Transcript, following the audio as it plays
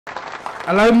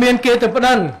ឥឡូវមានគេទៅប្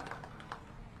តឹង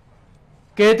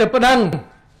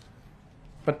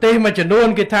ប្រទេសមួយចំនួន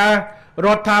គេថារ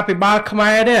ដ្ឋាភិបាលខ្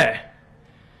មែរទេ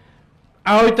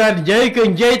ឲ្យតែនិយាយគឺ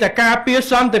និយាយតែការពារ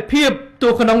សន្តិភាព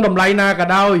ទោះក្នុងតម្លៃណាក៏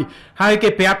ដោយហើយគេ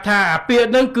ប្រាប់ថាអាពាក្យ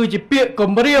ហ្នឹងគឺជាពាក្យ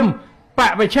គំរាមបព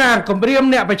ប្រឆាំងគំរាម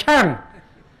អ្នកប្រឆាំង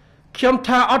ខ្ញុំ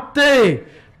ថាអត់ទេ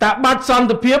តែបាត់សន្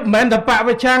តិភាពមិនមែនតែបព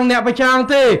ប្រឆាំងអ្នកប្រឆាំង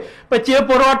ទេប្រជាព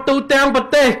លរដ្ឋទូទាំងប្រ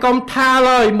ទេសកុំថា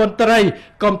ឡើយមន្ត្រី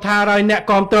កុំថាឡើយអ្នក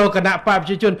គ្រប់គ្រងគណៈបព្វ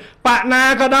ជិជនបកណា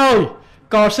ក៏ដោយ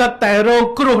ក៏សិតតែរង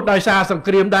គ្រោះដោយសារសង្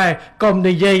គ្រាមដែរកុំ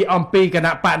និយាយអំពីគ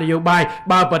ណៈបកនយោបាយ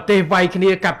បើប្រទេសវាយគ្នា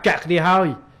កាប់ចាក់គ្នាហើយ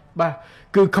បាទ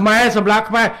គឺខ្មែរសម្រាប់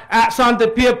ខ្មែរអសន្តិ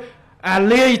ភាពអា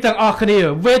លាយទាំងអស់គ្នា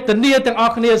វេទនាទាំងអ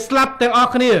ស់គ្នាស្លាប់ទាំងអ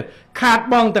ស់គ្នាខាត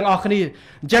បង់ទាំងអស់គ្នា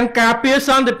អញ្ចឹងការពារស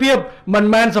ន្តិភាពមិន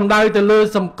មែនសំដៅទៅលើ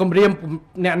គម្រាម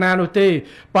អ្នកណានោះទេ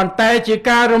ប៉ុន្តែជា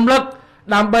ការរំលឹក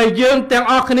ដើម្បីយើងទាំង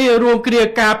អស់គ្នារួមគ្នា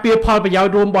ការពារផលប្រយោជ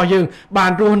ន៍រួមរបស់យើងបា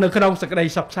នរស់នៅក្នុងសេចក្តី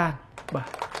សុខសាន្តបាទ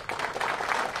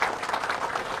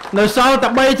នៅសល់តែ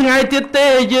3ថ្ងៃទៀតទេ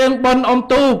យើងបន់អុំ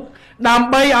ទូកដើម្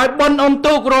បីឲ្យបន់អុំ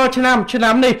ទូករាល់ឆ្នាំ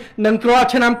នេះនិងរាល់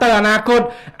ឆ្នាំទៅអនាគត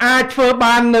អាចធ្វើ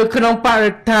បាននៅក្នុងប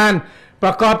រិស្ថានប្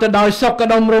រកបទៅដោយសុខ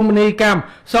ដុមរមណីយកម្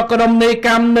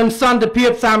មនិងសន្តិភាព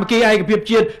សាមគ្គីឯកភាព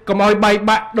ជាតិកុំឲ្យបែក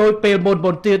បាក់ដោយពេល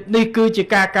មុនទៀតនេះគឺជា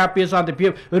ការការពារសន្តិភាព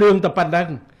រឿងតែប៉ុណ្្នឹង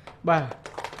បាទ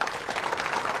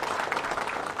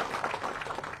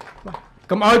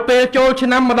កុំឲ្យពេលចូលឆ្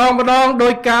នាំម្ដងដោ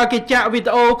យការគេចាក់វី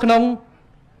ដេអូក្នុង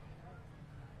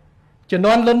ជំ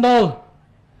នាន់លន់ដល់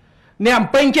អ្នកអំ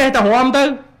ពេញចេះតែរំទៅ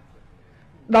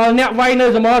ដល់អ្នកវាយនៅ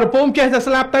សមរភូមិចេះតែ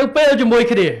ស្លាប់ទៅពេលជាមួយ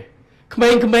គ្នាក្មេ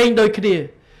ងៗដូចគ្នា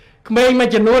ក្មេងមួយ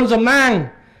ចំនួនសំណាង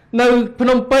នៅភ្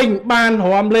នំពេញបាន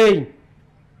រំលេង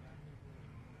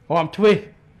រំទ្វេស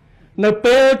នៅ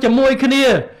ពេលជាមួយគ្នា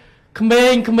ក្មេ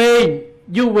ង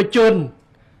យុវជន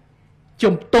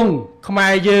ជំទង់ខ្មែ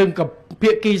រយើងក៏ភា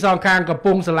គីសងខាងកំ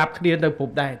ពុងស្លាប់គ្នានៅព្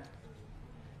រំដែន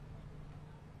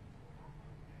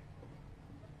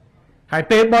ហើយ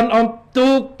ពេលបន់អមទូ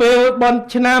កពេលបន់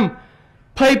ឆ្នាំ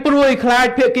ភ័យព្រួយខ្លាច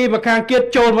ភាគីម្ខាងទៀត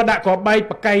ចូលមកដាក់ក្របបែក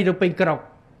បកៃទៅពេញក្រុង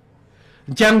អ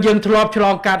ញ្ចឹងយើងធ្លាប់ឆ្ល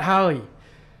ងកាត់ហើយ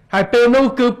ពេលនោះ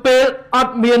គឺពេលអ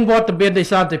ត់មានវត្តមាននៃ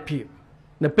សន្តិភាព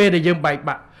នៅពេលដែលយើងបែក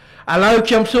បាក់ឥឡូវ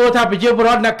ខ្ញុំសួរថាប្រជាពលរ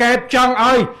ដ្ឋអ្នកកែបចង់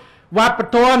ឲ្យវត្តព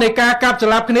ធនៃការកាប់ស្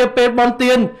លាប់គ្នាពេលបន់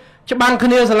ទៀនច្បាំងគ្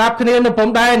នាស្លាប់គ្នានៅព្រំ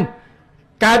ដែន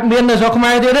កើតមាននៅស្រុកខ្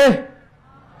មែរទៀតទេ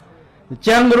អញ្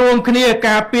ចឹងរួមគ្នា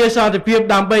ការពារសន្តិភាព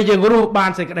ដើម្បីយើងរស់បា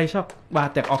នសេចក្តីសុខបាទ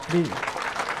ទាំងអស់គ្នា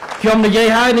ខ្ញុំនិយាយ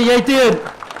ហើយនិយាយទៀត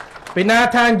ពីណា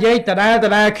ថានិយាយដ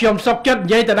ដែលខ្ញុំសុខចិត្តនិ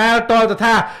យាយដដែលតទៅ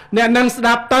ថាអ្នកនឹងស្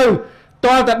ដាប់ទៅត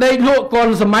តែដេកលក់កូន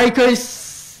សម័យឃើញ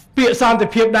ពាក្យសន្តិ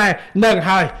ភាពដែរនឹង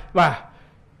ហើយបាទ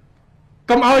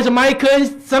កុំឲ្យសម័យឃើញ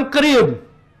សង្គ្រាម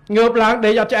ងើបឡើងដេ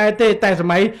កអត់ឆ្អែតទេតែ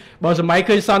បើសម័យ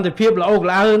ឃើញសន្តិភាពល្អក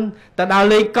ល្អឿនតែដើរ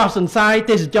លេងកោះសន្សាយ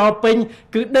ទេសចរពេញ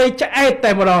គឺដេកឆ្អែត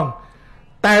តែម្ដង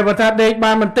តែបើថាដេក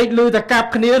បានបន្តិចលឺតែកាប់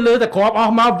គ្នាលឺតែគ្រាប់អ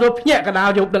ស់មកទៅភ្ញាក់កដាល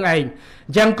យប់នឹងឯងអ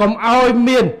ញ្ចឹងកុំឲ្យ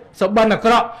មានសុបិនអា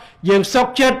ក្រក់យើងសុខ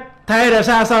ចិត្តថែរក្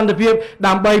សាសន្តិភាព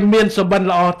ដើម្បីមានសុបិន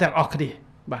ល្អទាំងអស់គ្នា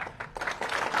បាទ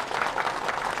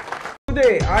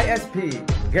Today ISP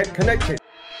get connected